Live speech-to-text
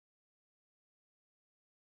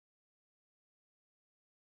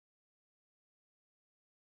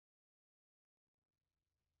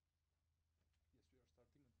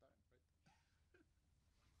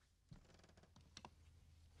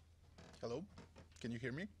Hello, can you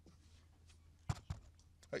hear me? Oh,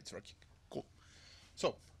 it's working. Cool.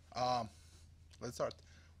 So, um, let's start.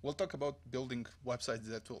 We'll talk about building websites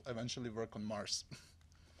that will eventually work on Mars.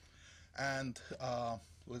 And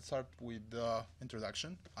let's start with the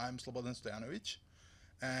introduction. I'm Slobodan Stojanović,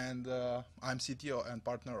 and I'm CTO and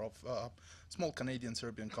partner of a small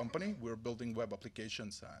Canadian-Serbian company. We're building web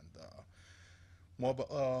applications and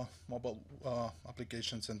mobile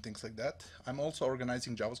applications and things like that. I'm also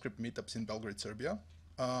organizing JavaScript meetups in Belgrade, Serbia.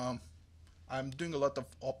 Um, I'm doing a lot of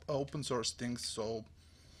open source things, so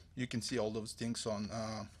you can see all those things on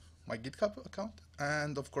my GitHub account.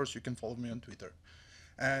 And of course, you can follow me on Twitter.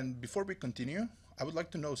 And before we continue, I would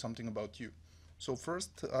like to know something about you. So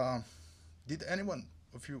first, did anyone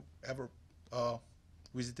of you ever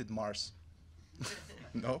visited Mars?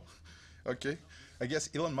 No? Okay. I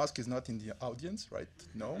guess Elon Musk is not in the audience, right?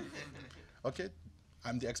 No? Okay.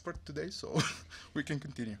 I'm the expert today, so we can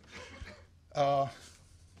continue.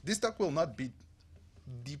 This talk will not be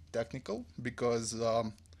deep technical because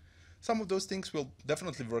some of those things will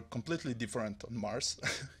definitely work completely different on Mars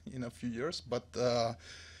in a few years, but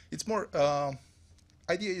it's more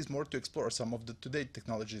idea is more to explore some of the today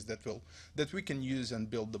technologies that we can use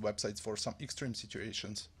and build the websites for some extreme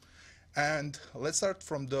situations. And let's start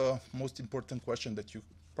from the most important question that you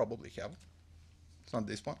probably have. It's not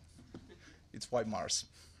this one. It's why Mars.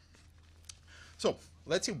 So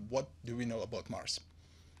let's see, what do we know about Mars?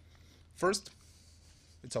 First,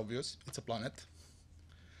 it's obvious, it's a planet.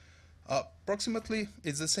 Approximately,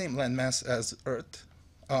 it's the same landmass as Earth.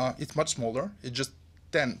 It's much smaller. It's just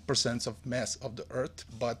 10% of mass of the Earth,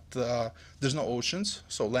 but there's no oceans,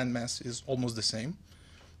 so landmass is almost the same.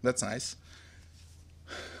 That's nice.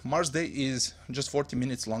 Mars Day is just 40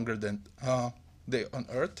 minutes longer than day on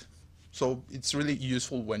Earth, so it's really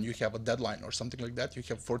useful when you have a deadline or something like that. You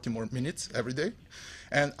have 40 more minutes every day,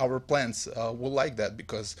 and our plans will like that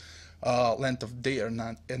because length of day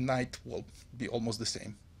and night will be almost the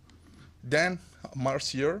same. Then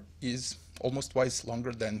Mars year is almost twice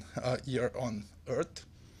longer than year on Earth.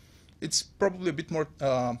 It's probably a bit more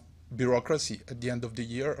bureaucracy at the end of the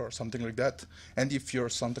year or something like that. And if you're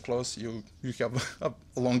Santa Claus, you have a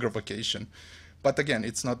longer vacation. But again,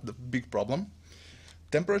 it's not the big problem.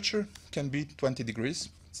 Temperature can be 20 degrees.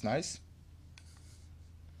 It's nice.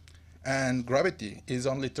 And gravity is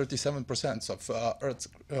only 37% of Earth's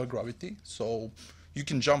gravity. So you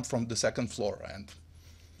can jump from the second floor and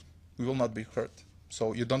you will not be hurt.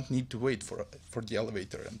 So you don't need to wait for the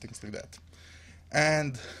elevator and things like that.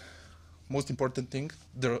 And most important thing,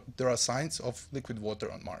 there are signs of liquid water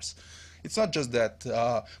on Mars. It's not just that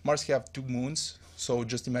Mars have 2 moons, so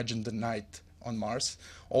just imagine the night on Mars.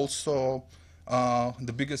 Also,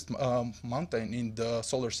 the biggest mountain in the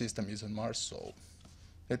solar system is on Mars, so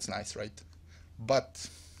it's nice, right? But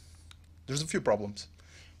there's a few problems.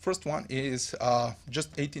 First one is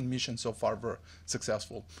just 18 missions so far were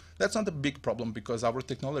successful. That's not a big problem because our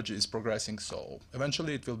technology is progressing, so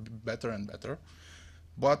eventually it will be better and better.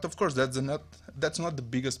 But of course, that's not the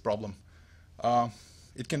biggest problem.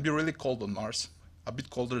 It can be really cold on Mars, a bit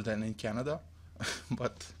colder than in Canada,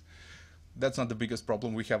 but that's not the biggest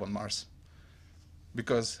problem we have on Mars.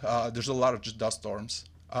 Because there's a lot of dust storms.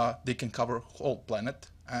 They can cover whole planet,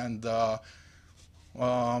 and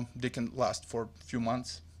they can last for a few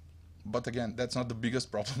months. But again, that's not the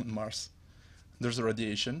biggest problem on Mars. There's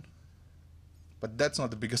radiation, but that's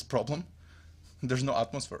not the biggest problem. There's no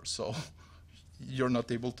atmosphere, so you're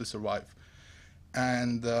not able to survive.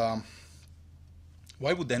 And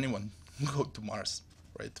why would anyone go to Mars,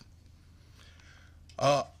 right?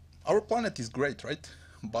 Our planet is great, right?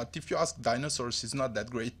 But if you ask dinosaurs, it's not that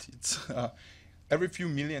great. It's every few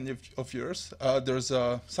million of years, there's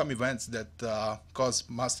some events that cause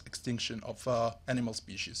mass extinction of animal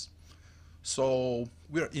species. So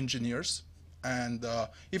we're engineers, and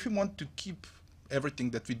if we want to keep everything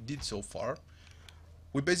that we did so far,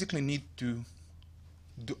 we basically need to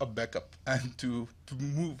do a backup and to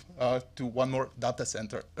move to one more data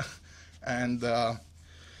center. And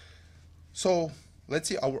so let's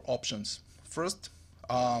see our options. First,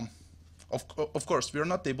 of course, we're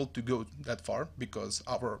not able to go that far because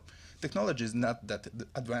our technology is not that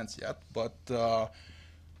advanced yet. But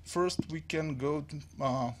first, we can go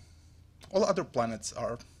to all other planets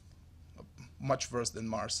are much worse than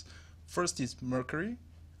Mars. First is Mercury,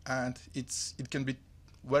 and it can be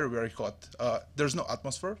very, very hot. There's no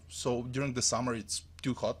atmosphere, so during the summer it's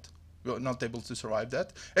too hot. We're not able to survive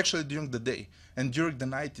that. Actually, during the day. And during the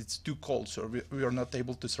night, it's too cold, so we are not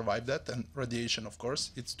able to survive that. And radiation, of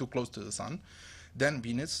course, it's too close to the sun. Then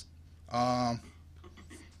Venus.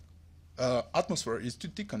 atmosphere is too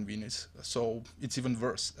thick on Venus, so it's even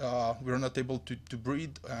worse. We're not able to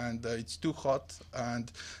breathe, and it's too hot.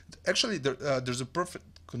 And actually, there's a perfect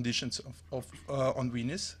conditions of on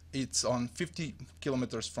Venus. It's on 50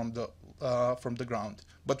 kilometers from the ground,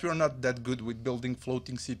 but we're not that good with building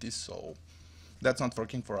floating cities, so that's not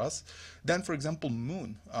working for us. Then, for example,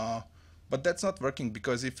 Moon. But that's not working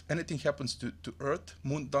because if anything happens to Earth,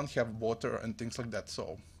 Moon don't have water and things like that,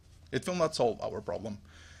 so it will not solve our problem.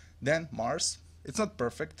 Then Mars, it's not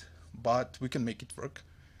perfect, but we can make it work.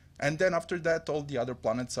 And then after that, all the other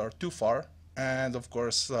planets are too far, and of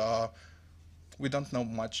course, we don't know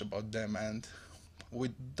much about them, and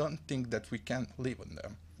we don't think that we can live on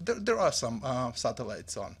them. There are some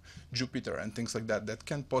satellites on Jupiter and things like that that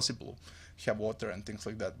can possibly have water and things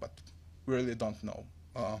like that, but we really don't know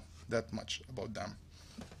that much about them.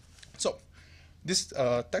 So this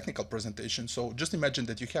technical presentation, so just imagine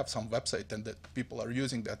that you have some website and that people are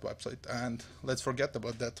using that website, and let's forget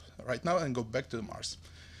about that right now and go back to Mars.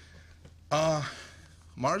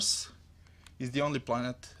 Mars is the only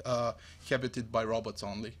planet inhabited by robots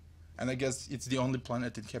only, and I guess it's the only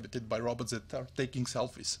planet inhabited by robots that are taking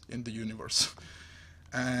selfies in the universe.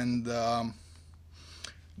 And then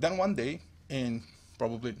one day, in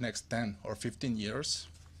probably next 10 or 15 years,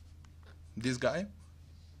 this guy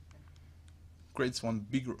creates one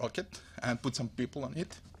big rocket and puts some people on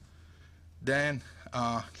it. Then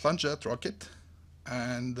launch that rocket,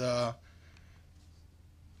 and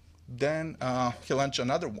then he launch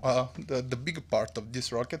another. The bigger part of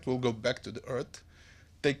this rocket will go back to the Earth,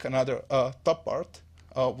 take another top part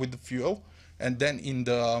with the fuel, and then in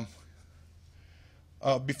the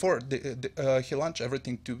before he launch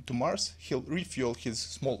everything to Mars, he'll refuel his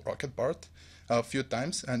small rocket part a few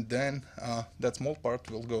times, and then that small part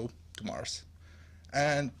will go to Mars.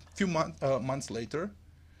 And a few months later,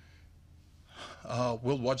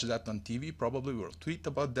 we'll watch that on TV, probably we'll tweet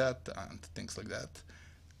about that and things like that.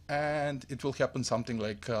 And it will happen something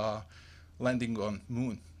like landing on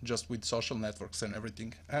Moon, just with social networks and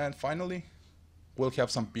everything. And finally, we'll have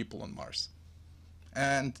some people on Mars.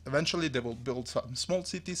 And eventually they will build some small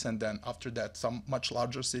cities, and then after that some much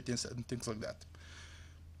larger cities and things like that.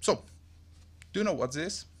 So, do you know what's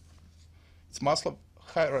this? It's Maslow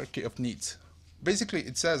hierarchy of needs. Basically,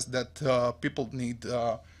 it says that people need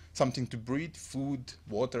something to breathe, food,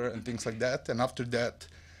 water, and things like that. And after that,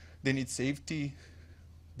 they need safety,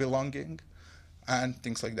 belonging, and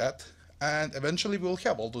things like that. And eventually, we'll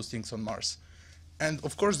have all those things on Mars. And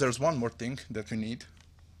of course, there's one more thing that we need,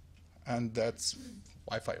 and that's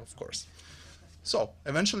Wi-Fi, of course. So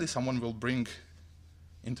eventually, someone will bring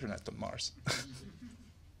internet on Mars.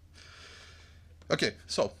 Okay,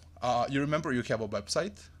 so you remember you have a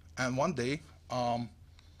website, and one day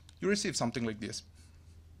you receive something like this.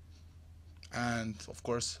 And of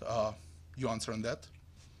course, you answer on that.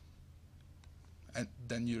 And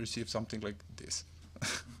then you receive something like this.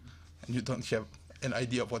 And you don't have an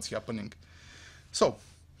idea of what's happening. So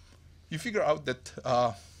you figure out that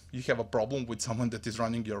you have a problem with someone that is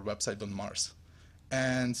running your website on Mars.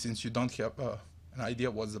 And since you don't have an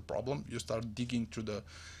idea what's the problem, you start digging through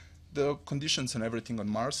the conditions and everything on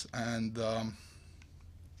Mars. And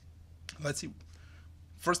let's see.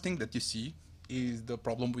 First thing that you see is the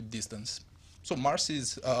problem with distance. So Mars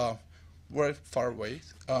is very far away,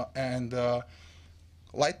 and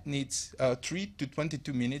light needs 3 to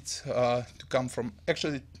 22 minutes to come from,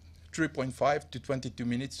 actually 3.5 to 22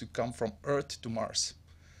 minutes to come from Earth to Mars.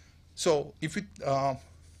 So if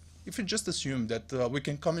we just assume that we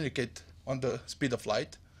can communicate on the speed of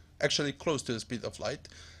light, actually close to the speed of light,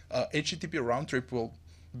 HTTP round trip will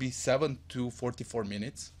be 7 to 44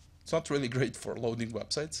 minutes. It's not really great for loading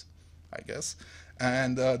websites, I guess.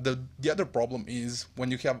 And the other problem is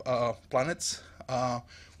when you have planets,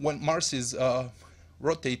 when Mars is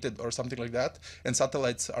rotated or something like that, and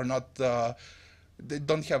satellites are not, they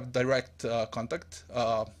don't have direct contact,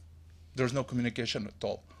 there's no communication at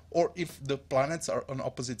all. Or if the planets are on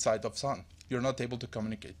opposite side of sun, you're not able to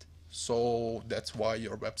communicate. So that's why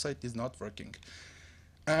your website is not working.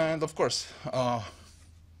 And of course,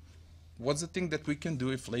 what's the thing that we can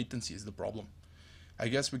do if latency is the problem? I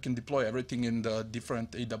guess we can deploy everything in the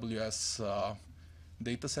different AWS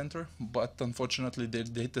data center, but unfortunately the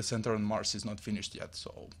data center on Mars is not finished yet,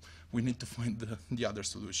 so we need to find the other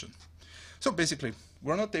solution. So basically,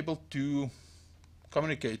 we're not able to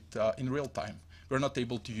communicate in real time. We're not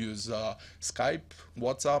able to use Skype,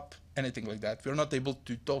 WhatsApp, anything like that. We're not able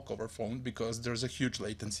to talk over phone because there's a huge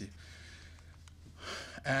latency.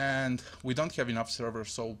 And we don't have enough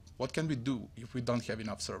servers, so what can we do if we don't have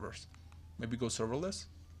enough servers? Maybe go serverless?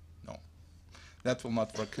 No. That will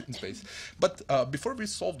not work in space. But before we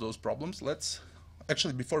solve those problems,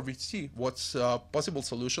 before we see what's a possible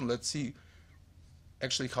solution, let's see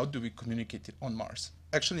actually how do we communicate it on Mars.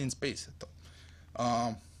 Actually in space.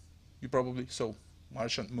 You probably saw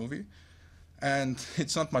Martian movie, and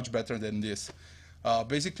it's not much better than this.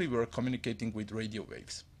 Basically, we're communicating with radio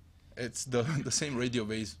waves. It's the same radio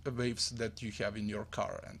waves that you have in your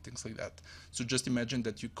car and things like that. So just imagine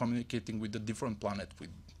that you're communicating with a different planet with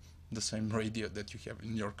the same radio that you have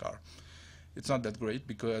in your car. It's not that great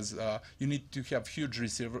because you need to have huge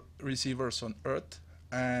receivers on Earth,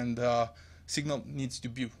 and signal needs to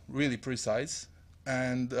be really precise,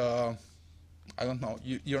 and I don't know,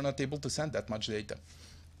 you're not able to send that much data.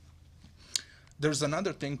 There's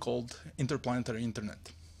another thing called interplanetary internet,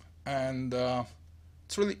 and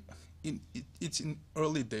it's really it's in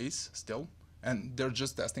early days still, and they're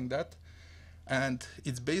just testing that, and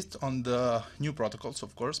it's based on the new protocols,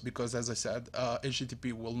 of course, because as I said,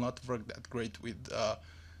 HTTP will not work that great with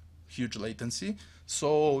huge latency,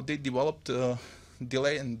 so they developed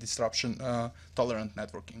delay and disruption tolerant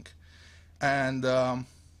networking, and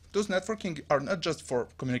those networking are not just for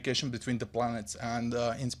communication between the planets and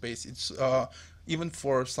in space. It's even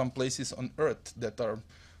for some places on Earth that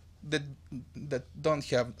don't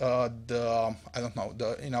have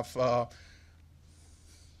enough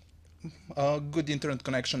good internet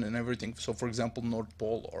connection and everything. So, for example, North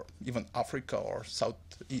Pole or even Africa or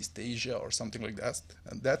Southeast Asia or something like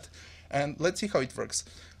that. And let's see how it works.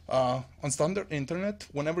 On standard internet,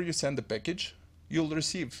 whenever you send a package, you'll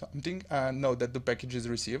receive something and know that the package is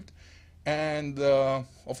received. And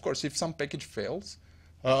of course, if some package fails,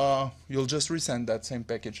 you'll just resend that same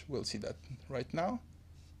package. We'll see that right now.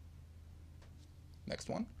 Next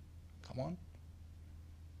one, come on.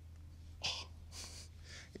 Oh.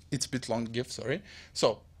 It's a bit long GIF, sorry.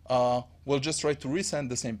 So we'll just try to resend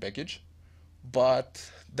the same package,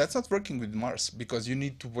 but that's not working with Mars because you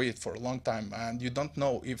need to wait for a long time and you don't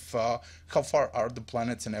know if how far are the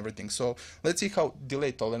planets and everything. So let's see how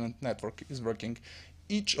delay tolerant network is working.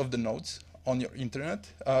 Each of the nodes on your internet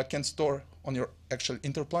can store, on your actual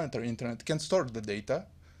interplanetary internet, can store the data.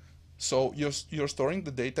 So you're storing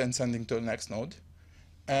the data and sending to the next node.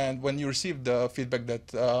 And when you receive the feedback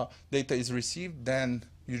that data is received, then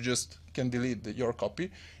you just can delete your copy.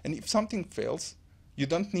 And if something fails, you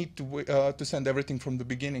don't need to send everything from the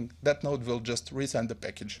beginning. That node will just resend the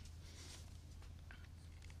package.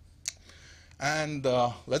 And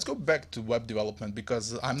let's go back to web development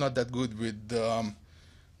because I'm not that good with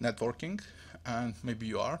networking, and maybe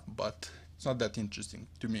you are, but it's not that interesting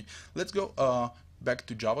to me. Let's go back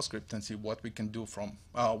to JavaScript and see what we can do from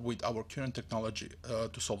with our current technology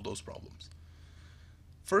to solve those problems.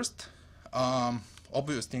 First,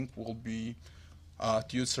 obvious thing will be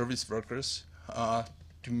to use service workers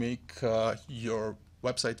to make your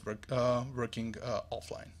website working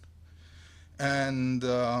offline, and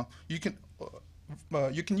you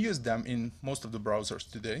can use them in most of the browsers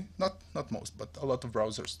today. Not most, but a lot of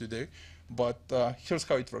browsers today. But here's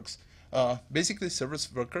how it works. Basically, service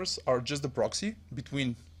workers are just the proxy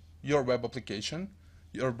between your web application,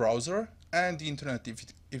 your browser, and the internet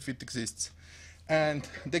if it exists. And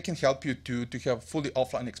they can help you to have fully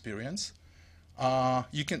offline experience.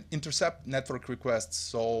 You can intercept network requests,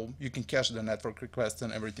 so you can cache the network requests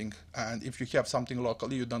and everything. And if you have something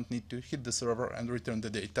locally, you don't need to hit the server and return the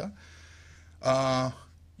data.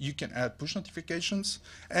 You can add push notifications,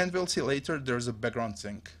 and we'll see later there's a background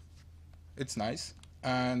sync. It's nice,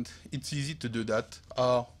 and it's easy to do that.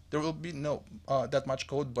 There will be no that much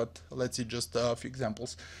code, but let's see just a few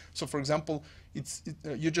examples. So for example,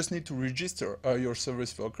 you just need to register your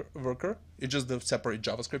service worker. It's just a separate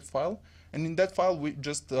JavaScript file, and in that file we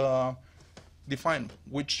just define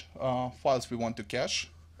which files we want to cache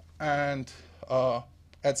and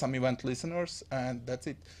add some event listeners, and that's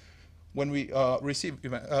it. When we receive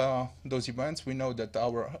those events, we know that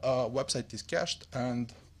our website is cached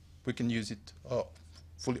and we can use it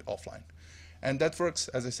fully offline. And that works,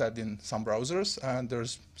 as I said, in some browsers, and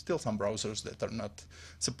there's still some browsers that are not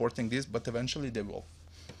supporting this, but eventually they will.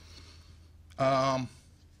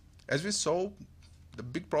 As we saw, the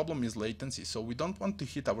big problem is latency, so we don't want to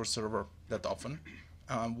hit our server that often.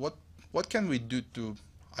 What can we do to,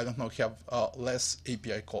 I don't know, have less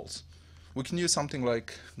API calls? We can use something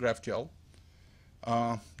like GraphQL.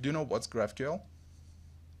 Do you know what's GraphQL?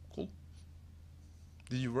 Cool.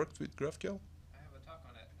 Did you work with GraphQL?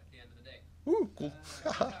 Ooh, cool.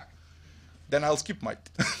 Then I'll skip my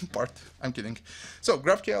part. I'm kidding. So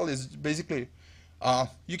GraphQL is basically,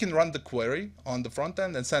 you can run the query on the front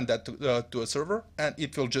end and send that to a server, and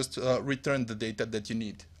it will just return the data that you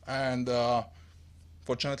need. And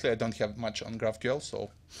Fortunately, I don't have much on GraphQL, so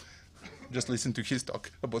just listen to his talk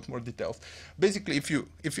about more details. Basically, if you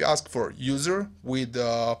ask for user with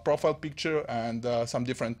profile picture and some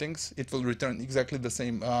different things, it will return exactly the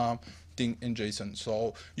same thing in JSON.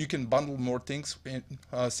 So you can bundle more things in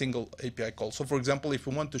a single API call. So for example, if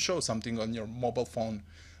you want to show something on your mobile phone,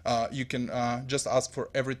 you can just ask for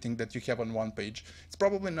everything that you have on one page. It's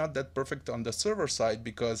probably not that perfect on the server side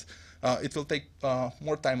because it will take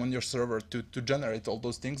more time on your server to generate all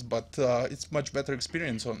those things, but it's much better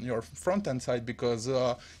experience on your front-end side because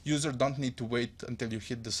user don't need to wait until you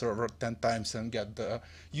hit the server 10 times and get the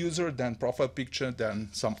user, then profile picture, then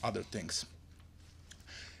some other things.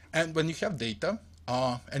 And when you have data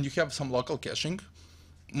and you have some local caching,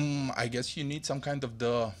 I guess you need some kind of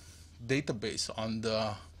the database on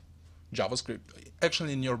the JavaScript,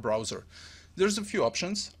 actually in your browser. There's a few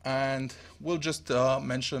options, and we'll just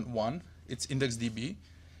mention one. It's IndexedDB.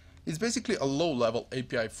 It's basically a low-level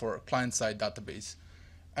API for client-side database.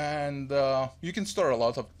 And you can store a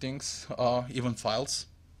lot of things, even files.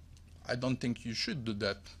 I don't think you should do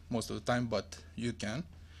that most of the time, but you can.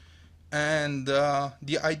 And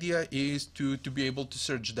the idea is to be able to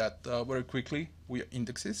search that very quickly with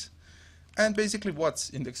indexes. And basically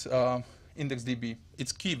what's IndexedDB?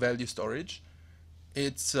 It's key value storage.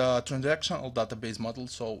 It's a transactional database model,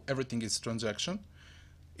 so everything is transaction.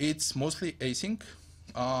 It's mostly async.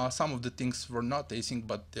 Some of the things were not async,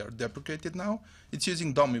 but they're deprecated now. It's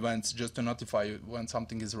using DOM events just to notify you when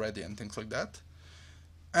something is ready and things like that.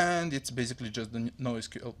 And it's basically just the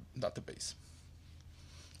NoSQL database.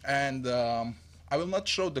 And I will not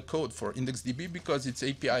show the code for IndexedDB because its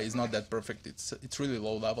API is not that perfect. It's really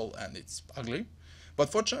low level and it's ugly. But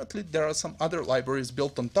fortunately, there are some other libraries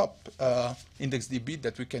built on top IndexedDB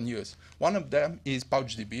that we can use. One of them is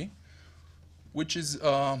PouchDB, which is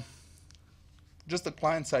just a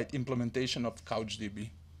client-side implementation of CouchDB.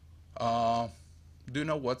 Do you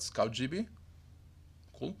know what's CouchDB?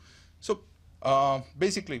 Cool. So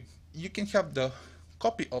basically, you can have the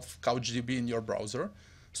copy of CouchDB in your browser,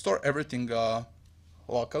 store everything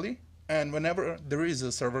locally, and whenever there is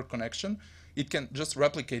a server connection, it can just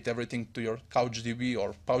replicate everything to your CouchDB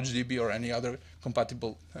or PouchDB or any other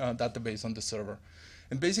compatible database on the server.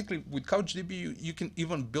 And basically, with CouchDB, you can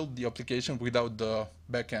even build the application without the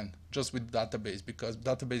backend, just with database, because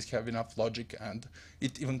database have enough logic, and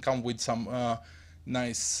it even comes with some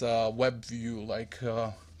nice web view like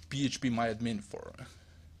PHP-MyAdmin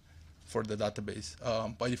for the database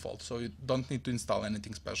by default, so you don't need to install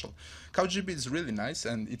anything special. CouchDB is really nice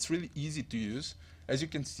and it's really easy to use, as you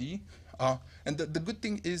can see. And the good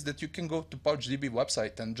thing is that you can go to PouchDB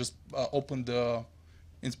website and just open the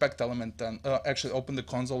inspect element and actually open the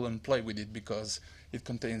console and play with it because it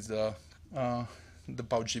contains the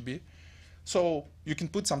PouchDB. So you can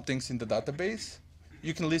put some things in the database,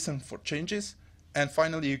 you can listen for changes, and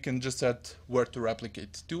finally, you can just set where to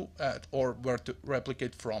replicate to or where to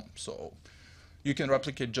replicate from. So you can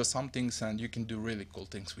replicate just some things and you can do really cool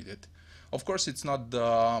things with it. Of course, it's not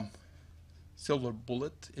the silver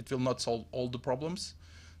bullet. It will not solve all the problems.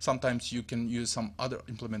 Sometimes you can use some other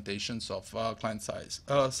implementations of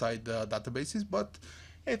client-side databases, but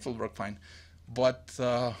it will work fine. But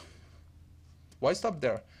why stop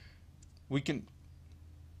there? We can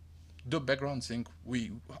do background sync.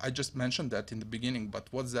 I just mentioned that in the beginning, but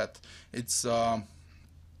what's that? It's so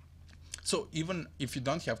even if you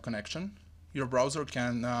don't have connection, your browser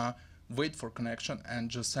can wait for connection and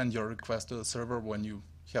just send your request to the server when you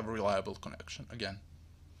have a reliable connection again.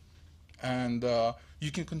 And you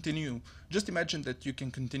can continue. Just imagine that you can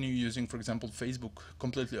continue using, for example, Facebook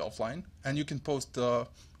completely offline, and you can post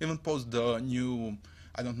even post the new,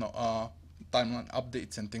 I don't know, timeline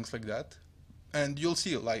updates and things like that. And you'll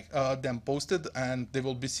see like them posted, and they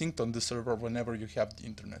will be synced on the server whenever you have the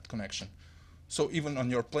internet connection. So even on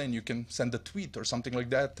your plane, you can send a tweet or something like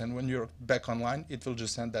that, and when you're back online, it will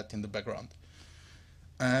just send that in the background.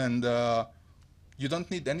 And you don't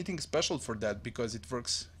need anything special for that because it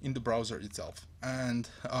works in the browser itself. And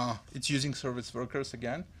it's using service workers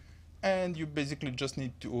again, and you basically just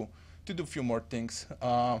need to do a few more things.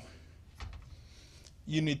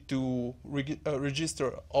 You need to register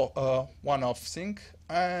one-off sync,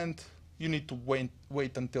 and you need to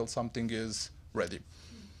wait until something is ready.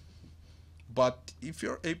 But if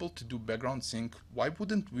you're able to do background sync, why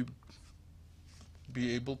wouldn't we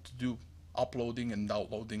be able to do uploading and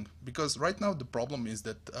downloading? Because right now the problem is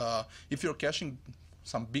that if you're caching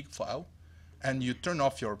some big file and you turn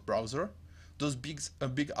off your browser, those big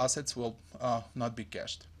assets will not be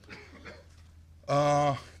cached.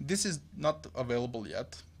 This is not available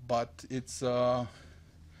yet, but it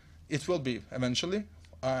will be eventually.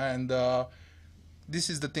 And this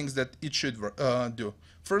is the things that it should do.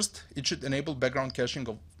 First, it should enable background caching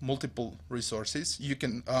of multiple resources. You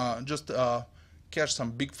can just cache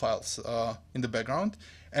some big files in the background,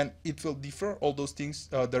 and it will defer all those things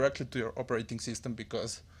directly to your operating system,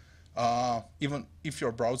 because even if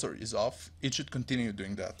your browser is off, it should continue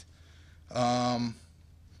doing that.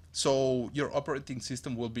 So your operating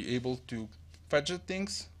system will be able to fetch the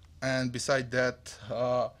things, and beside that,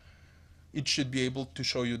 it should be able to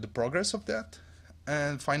show you the progress of that.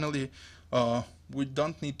 And finally, we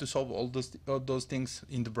don't need to solve all those things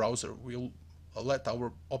in the browser. We'll let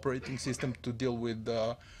our operating system to deal with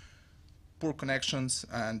poor connections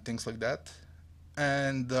and things like that.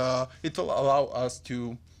 And it will allow us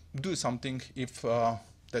to do something if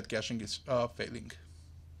that caching is failing.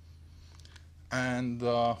 And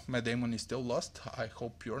Matt Damon is still lost. I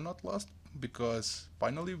hope you're not lost, because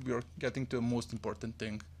finally we're getting to the most important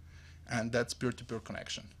thing, and that's peer-to-peer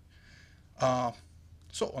connection.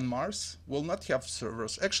 So on Mars, we'll not have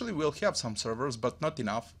servers. Actually, we'll have some servers, but not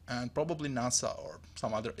enough, and probably NASA or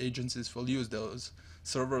some other agencies will use those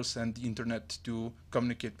servers and the internet to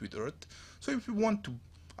communicate with Earth. So if you want to,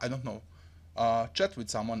 I don't know, chat with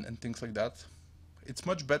someone and things like that, it's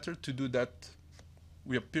much better to do that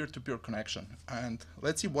with peer-to-peer connection. And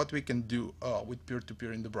let's see what we can do with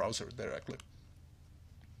peer-to-peer in the browser directly.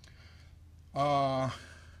 Do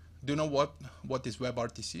you know what is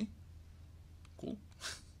WebRTC? Cool.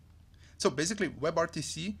 So basically,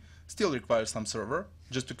 WebRTC still requires some server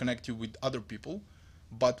just to connect you with other people,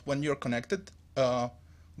 but when you're connected,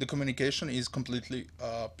 the communication is completely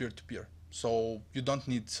peer-to-peer. So you don't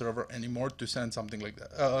need server anymore to send something like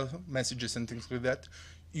that, messages and things like that.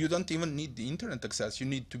 You don't even need the internet access. You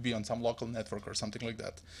need to be on some local network or something like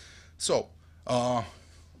that. So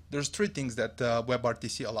there's three things that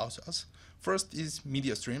WebRTC allows us. First is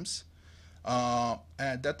media streams.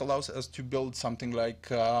 And that allows us to build something like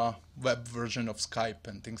a web version of Skype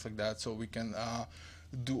and things like that, so we can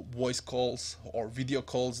do voice calls or video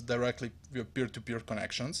calls directly with peer-to-peer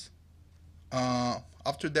connections.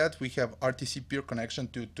 After that, we have RTC peer connection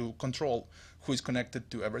to control who is connected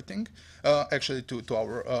to everything. Actually, to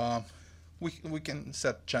our we can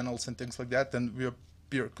set channels and things like that, and with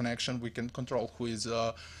peer connection we can control who is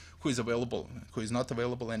available, who is not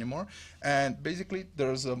available anymore. And basically,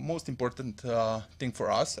 there's a most important thing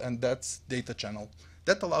for us, and that's data channel.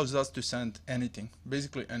 That allows us to send anything,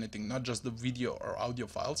 basically anything, not just the video or audio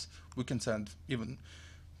files. We can send even,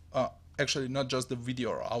 actually not just the video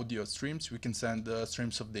or audio streams, we can send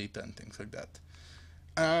streams of data and things like that.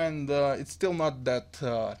 And it's still not that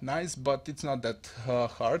nice, but it's not that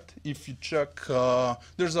hard. If you check,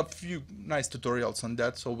 there's a few nice tutorials on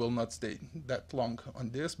that, so we'll not stay that long on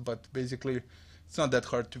this, but basically it's not that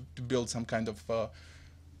hard to build some kind of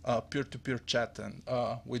peer-to-peer chat. And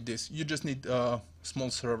with this, you just need a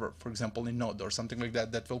small server, for example in Node or something like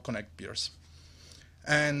that, that will connect peers.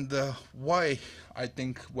 And why I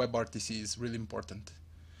think WebRTC is really important.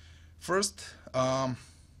 First,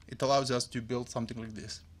 it allows us to build something like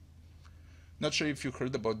this. Not sure if you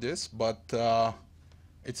heard about this, but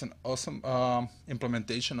it's an awesome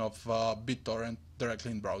implementation of BitTorrent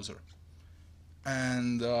directly in browser.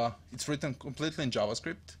 And it's written completely in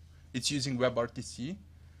JavaScript. It's using WebRTC,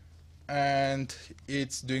 and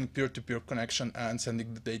it's doing peer-to-peer connection and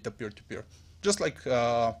sending the data peer-to-peer, just like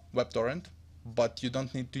WebTorrent. But you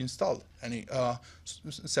don't need to install any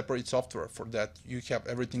separate software for that. You have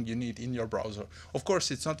everything you need in your browser. Of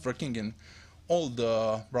course, it's not working in all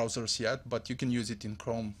the browsers yet, but you can use it in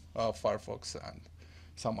Chrome, Firefox, and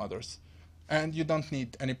some others. And you don't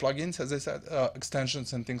need any plugins, as I said,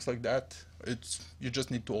 extensions and things like that. You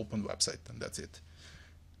just need to open the website, and that's it.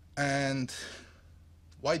 And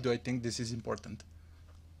why do I think this is important?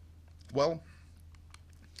 Well,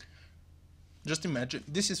 just imagine,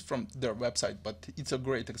 this is from their website, but it's a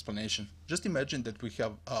great explanation. Just imagine that we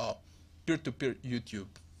have peer-to-peer YouTube.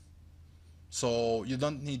 So you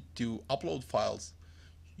don't need to upload files.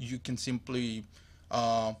 You can simply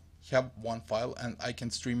have one file, and I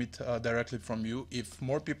can stream it directly from you. If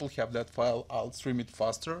more people have that file, I'll stream it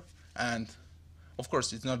faster. And of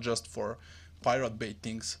course, it's not just for pirate bait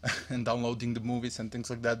things and downloading the movies and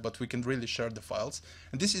things like that, but we can really share the files.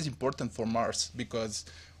 And this is important for Mars, because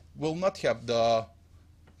we'll not have the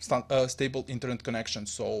stable internet connection.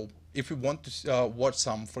 So if we want to watch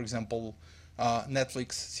some, for example,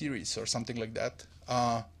 Netflix series or something like that,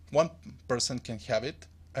 one person can have it,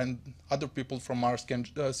 and other people from Mars can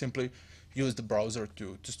simply use the browser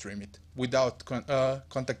to stream it without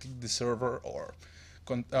contacting the server or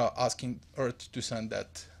asking Earth to send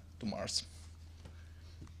that to Mars.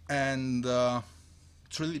 And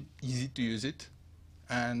it's really easy to use it.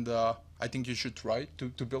 and I think you should try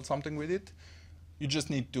to build something with it. You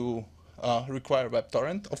just need to require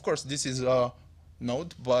WebTorrent. Of course, this is a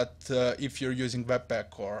Node, but if you're using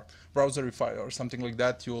Webpack or Browserify or something like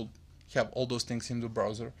that, you'll have all those things in the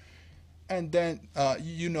browser. And then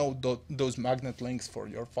you know those magnet links for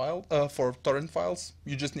your file, for torrent files.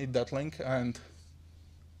 You just need that link, and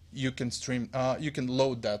you can stream. You can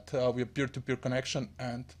load that with peer-to-peer connection.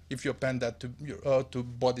 And if you append that to your to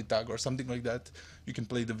body tag or something like that, you can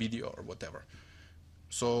play the video or whatever.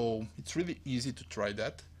 So it's really easy to try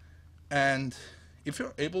that. And if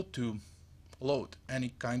you're able to load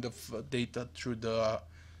any kind of data through the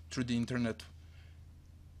internet,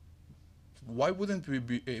 why wouldn't we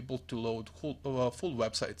be able to load full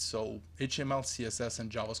websites, so HTML, CSS,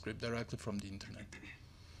 and JavaScript directly from the internet?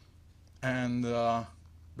 And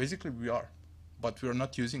basically we are, but we are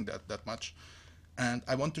not using that much. And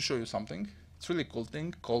I want to show you something. It's a really cool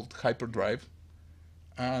thing called Hyperdrive.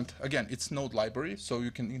 And again, it's Node library, so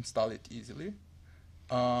you can install it easily.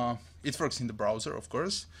 It works in the browser, of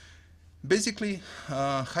course. Basically,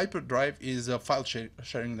 Hyperdrive is a file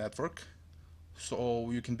sharing network. So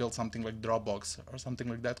you can build something like Dropbox or something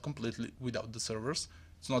like that completely without the servers.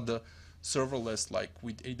 It's not the serverless like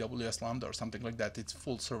with AWS Lambda or something like that. It's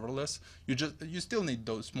full serverless. You still need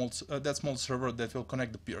those that small server that will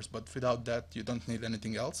connect the peers, but without that you don't need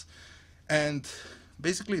anything else. And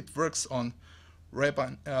basically it works on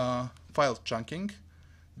Reban file chunking.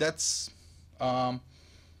 That's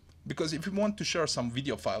because if we want to share some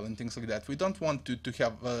video file and things like that, we don't want to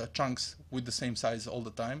have chunks with the same size all the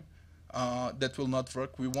time. That will not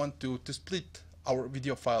work. We want to split our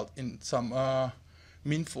video file in some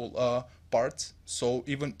meaningful parts. So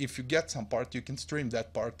even if you get some part, you can stream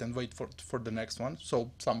that part and wait for the next one.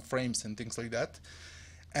 So some frames and things like that.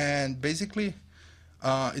 And basically,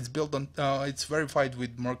 it's built on, it's verified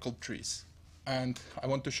with Merkle trees. And I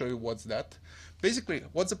want to show you what's that. Basically,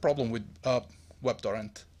 what's the problem with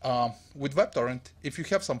WebTorrent? With WebTorrent, if you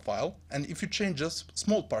have some file and if you change a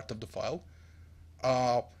small part of the file,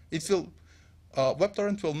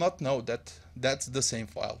 WebTorrent will not know that that's the same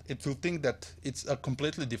file. It will think that it's a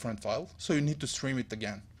completely different file, so you need to stream it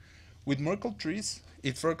again. With Merkle trees,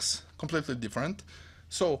 it works completely different.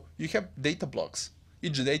 So you have data blocks.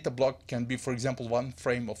 Each data block can be, for example, one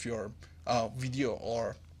frame of your video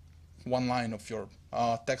or one line of your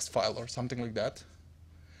text file or something like that.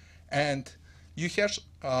 And you hash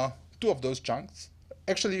two of those chunks.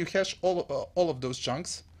 Actually, you hash all of those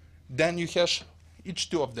chunks. Then you hash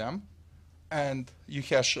each two of them, and you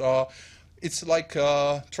hash, it's like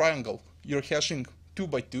a triangle. You're hashing 2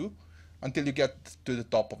 by 2 until you get to the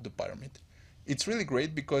top of the pyramid. It's really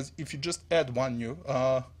great because if you just add one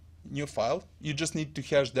new file, you just need to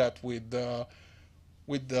hash that with the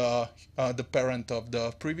parent of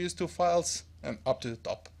the previous two files and up to the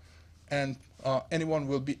top. And anyone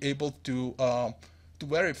will be able to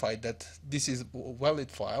verify that this is a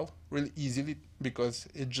valid file really easily, because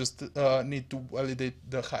it just need to validate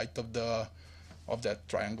the height of that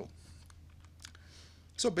triangle.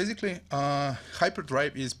 So basically,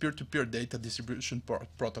 Hyperdrive is peer-to-peer data distribution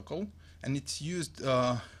protocol, and it's used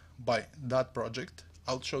by that project.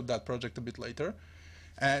 I'll show that project a bit later,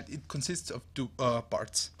 and it consists of two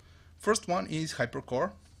parts. First one is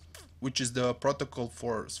Hypercore, which is the protocol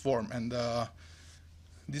for Swarm and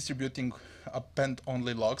distributing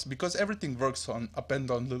append-only logs, because everything works on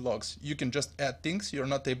append-only logs. You can just add things. You're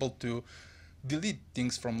not able to delete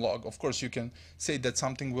things from log. Of course, you can say that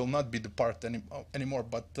something will not be the part anymore,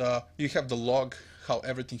 but you have the log, how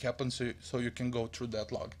everything happens, so you can go through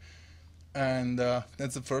that log. And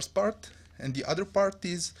that's the first part. And the other part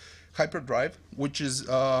is Hyperdrive, which is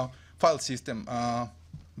a file system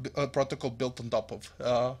a protocol built on top of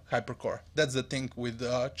Hypercore. That's the thing with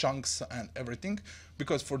chunks and everything,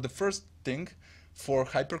 because for the first thing, for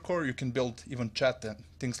Hypercore, you can build even chat and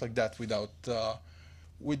things like that without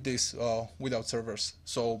without servers.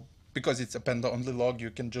 So because it's append-only log,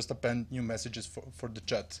 you can just append new messages for the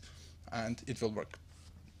chat, and it will work.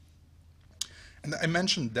 And I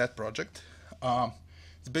mentioned that project.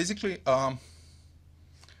 It's basically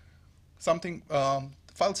something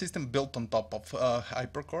file system built on top of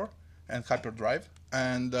Hypercore and Hyperdrive,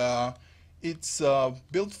 and it's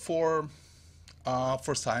built for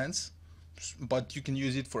science, but you can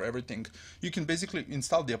use it for everything. You can basically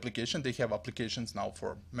install the application. They have applications now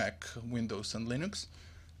for Mac, Windows, and Linux,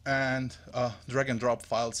 and drag and drop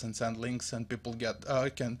files and send links, and people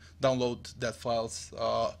can download that files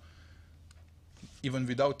even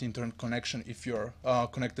without internet connection if you're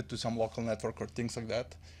connected to some local network or things like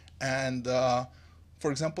that. And for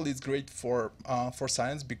example, it's great for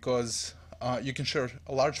science because you can share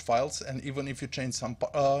large files, and even if you change some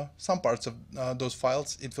parts of those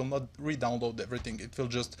files, it will not re-download everything. It will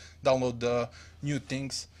just download the new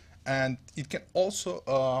things, and it can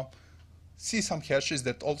also see some hashes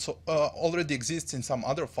that also already exist in some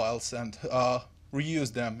other files and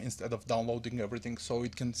reuse them instead of downloading everything, so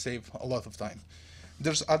it can save a lot of time.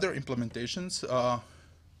 There's other implementations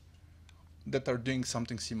that are doing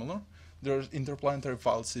something similar. There's Interplanetary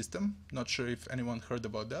file system. Not sure if anyone heard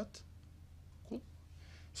about that. Cool.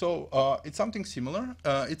 So it's something similar.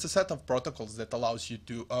 It's a set of protocols that allows you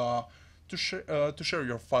to share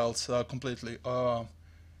your files completely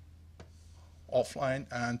offline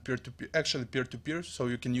and peer-to-peer, actually peer-to-peer, so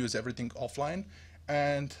you can use everything offline.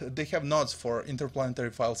 And they have nodes for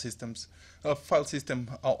interplanetary file systems, file system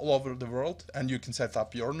all over the world, and you can set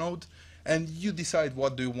up your node, and you decide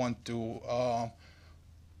what do you want to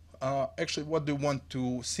actually what do you want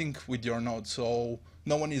to sync with your node. So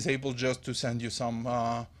no one is able just to send you some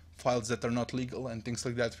files that are not legal and things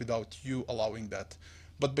like that without you allowing that.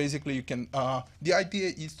 But basically you can, the idea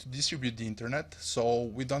is to distribute the internet, so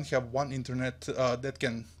we don't have one internet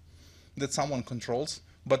that someone controls,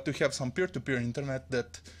 but to have some peer-to-peer internet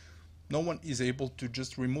that no one is able to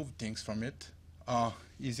just remove things from it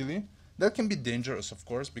easily. That can be dangerous, of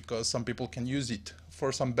course, because some people can use it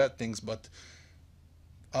for some bad things, but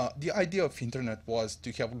the idea of internet was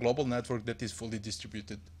to have a global network that is fully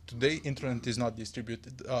distributed. Today, internet is not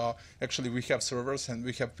distributed. Actually, we have servers and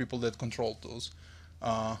we have people that control those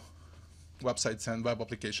websites and web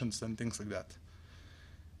applications and things like that.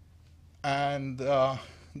 And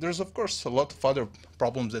there's, of course, a lot of other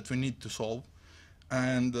problems that we need to solve.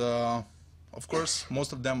 And, of course,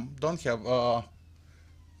 most of them don't have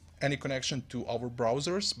any connection to our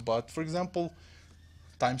browsers. But, for example,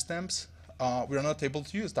 timestamps. We are not able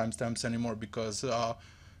to use timestamps anymore because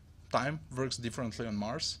time works differently on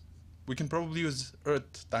Mars. We can probably use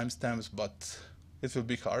Earth timestamps, but it will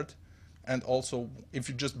be hard. And also, if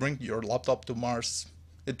you just bring your laptop to Mars,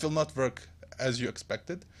 it will not work as you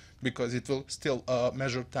expected, because it will still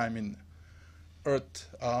measure time in Earth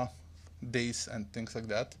days and things like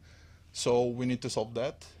that. So we need to solve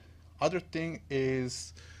that. Other thing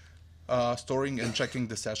is storing and checking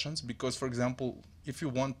the sessions, because, for example, if you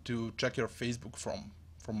want to check your Facebook from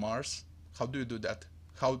Mars, how do you do that?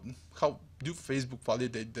 How do Facebook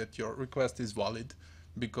validate that your request is valid?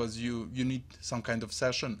 Because you need some kind of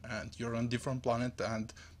session and you're on a different planet,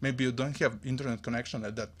 and maybe you don't have internet connection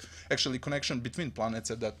at that, actually connection between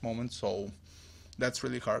planets at that moment, so that's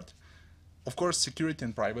really hard. Of course, security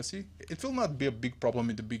and privacy. It will not be a big problem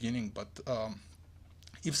in the beginning, but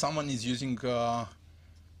if someone is using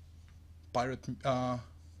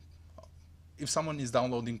if someone is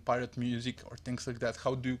downloading pirate music or things like that,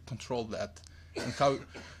 how do you control that? And how,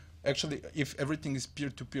 actually, if everything is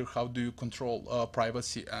peer-to-peer, how do you control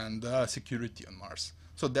privacy and security on Mars?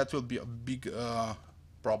 So that will be a big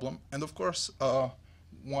problem. And of course,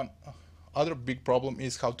 one other big problem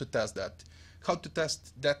is how to test that. How to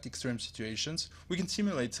test that extreme situations. We can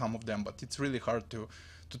simulate some of them, but it's really hard to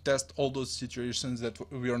test all those situations that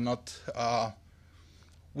we are not,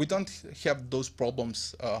 we don't have those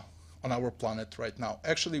problems on our planet right now.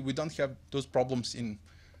 Actually, we don't have those problems in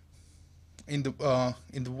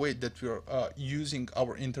the way that we are using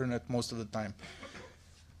our internet most of the time.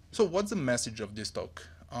 So what's the message of this talk?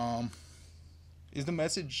 Is the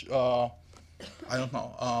message, I don't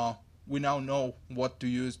know, we now know what to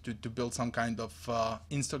use to build some kind of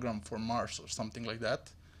Instagram for Mars or something like that.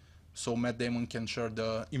 So Matt Damon can share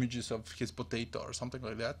the images of his potato or something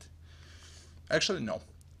like that. Actually, no.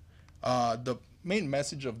 The main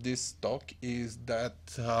message of this talk is that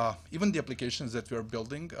even the applications that we are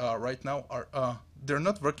building right now are they're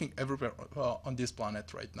not working everywhere on this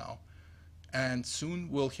planet right now, and soon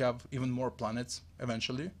we'll have even more planets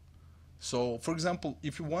eventually. So, for example,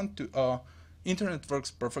 if you want to, internet works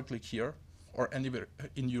perfectly here or anywhere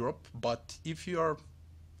in Europe, but if you are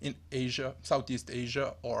in Asia, Southeast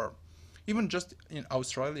Asia, or even just in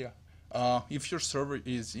Australia, if your server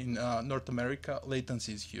is in North America,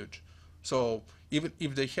 latency is huge. So even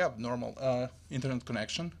if they have normal internet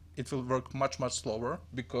connection, it will work much, much slower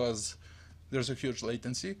because there's a huge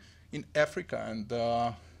latency. In Africa and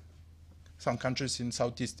some countries in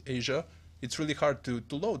Southeast Asia, it's really hard to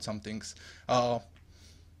load some things.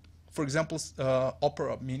 For example,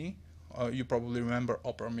 Opera Mini, you probably remember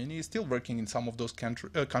Opera Mini, is still working in some of those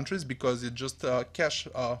countries because it just cache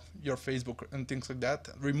your Facebook and things like that,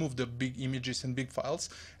 remove the big images and big files,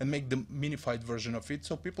 and make the minified version of it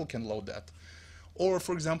so people can load that. Or,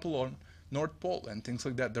 for example, on North Pole and things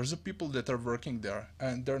like that, there's people that are working there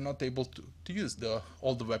and they're not able to use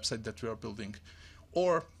all the website that we are building.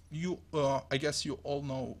 Or I guess you all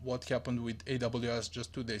know what happened with AWS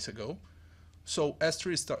just 2 days ago. So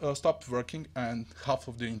S3 stopped working and half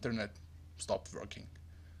of the internet stopped working.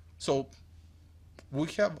 So we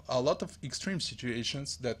have a lot of extreme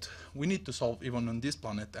situations that we need to solve even on this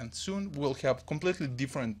planet, and soon we'll have completely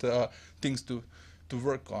different things to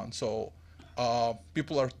work on. So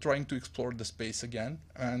people are trying to explore the space again,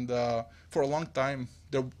 and for a long time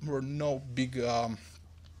there were no big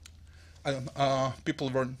people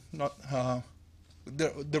were not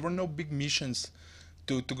there were no big missions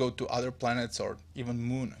to go to other planets or even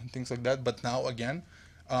moon and things like that. But now again,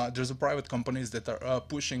 there's a private companies that are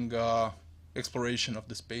pushing exploration of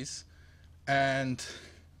the space, and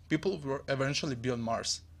people will eventually be on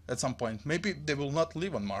Mars at some point. Maybe they will not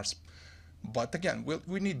live on Mars, but again,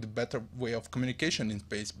 we need a better way of communication in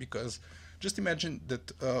space, because just imagine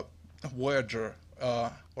that Voyager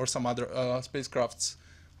or some other spacecrafts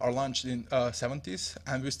are launched in 70s,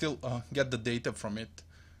 and we still get the data from it,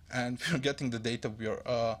 and we're getting the data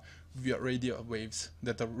via radio waves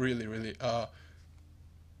that are really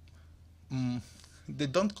they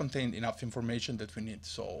don't contain enough information that we need.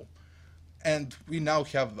 So, and we now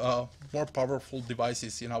have more powerful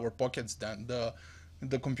devices in our pockets than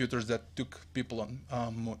the computers that took people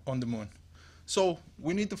on the moon. So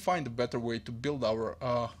we need to find a better way to build our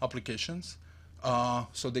applications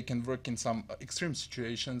so they can work in some extreme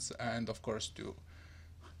situations, and of course to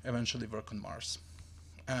eventually work on Mars.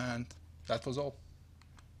 And that was all.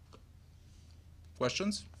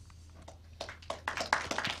 Questions?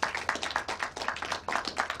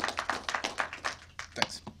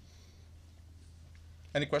 Thanks.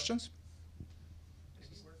 Any questions? Have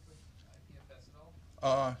you worked with IPFS at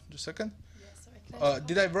all? Just a second. Yeah, sorry,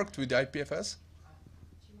 Did I work with IPFS?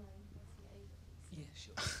 do you mind pressing it over, please?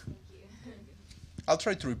 Yeah, sure. Thank you. I'll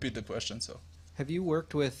try to repeat the question. So. Have you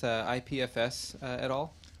worked with IPFS at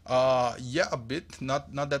all? Yeah, a bit,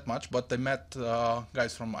 not that much, but I met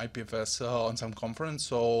guys from IPFS on some conference,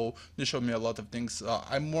 so they showed me a lot of things.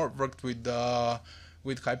 I more worked with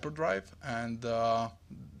Hyperdrive and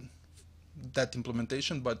that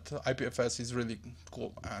implementation, but IPFS is really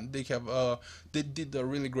cool, and they did a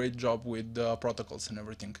really great job with protocols and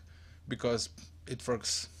everything, because it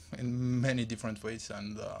works in many different ways,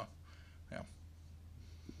 and yeah.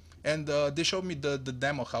 And they showed me the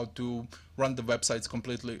demo how to run the websites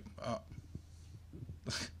completely,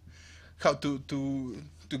 how to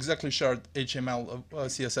exactly share HTML,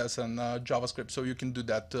 CSS, and JavaScript, so you can do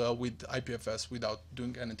that with IPFS without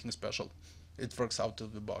doing anything special. It works out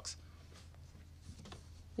of the box.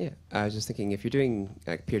 Yeah, I was just thinking, if you're doing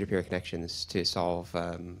like peer-to-peer connections to solve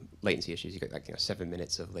latency issues, you got like 7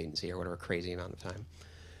 minutes of latency or whatever crazy amount of time.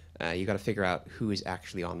 You got to figure out who is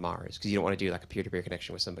actually on Mars, because you don't want to do like a peer-to-peer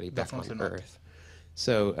connection with somebody back Definitely on not. Earth.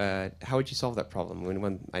 So how would you solve that problem? I mean,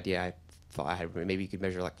 one idea I thought I had, maybe you could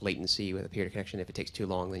measure like latency with a peer-to-peer connection. If it takes too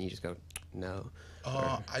long, then you just go no.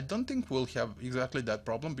 I don't think we'll have exactly that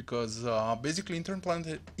problem, because basically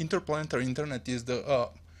interplanetary internet is the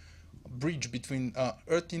bridge between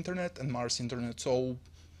Earth internet and Mars internet. So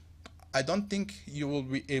I don't think you will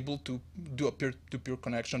be able to do a peer-to-peer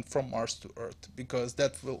connection from Mars to Earth, because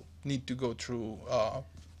that will need to go through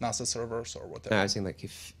NASA servers or whatever. I was saying, like,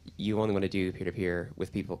 if you only want to do peer-to-peer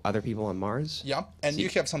with other people on Mars. Yeah, and So you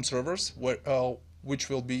have some servers where which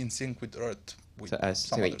will be in sync with Earth. With So, some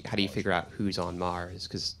so other how do you technology. figure out who's on Mars?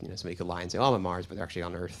 Because somebody could lie and say, "Oh, I'm on Mars," but they're actually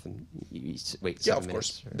on Earth, and you wait Yeah, 7 of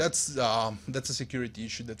minutes. course. That's a security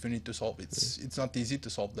issue that we need to solve. It's not easy to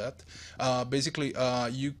solve that. Basically,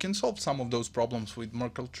 you can solve some of those problems with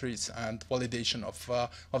Merkle trees and validation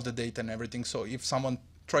of the data and everything. So if someone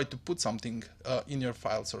tried to put something in your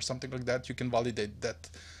files or something like that, you can validate that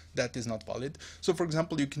that is not valid. So for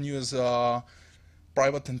example, you can use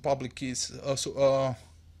private and public keys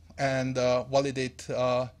and validate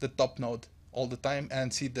the top node all the time,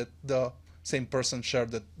 and see that the same person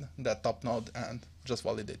shared that top node, and just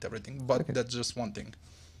validate everything. But Okay. that's just one thing.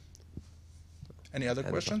 Any other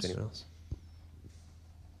Haven't talked to questions? anyone else.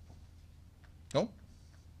 No?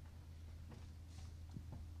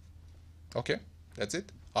 Okay, that's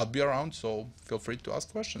it. I'll be around, so feel free to ask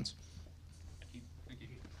questions. Thank you.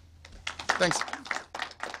 Thanks.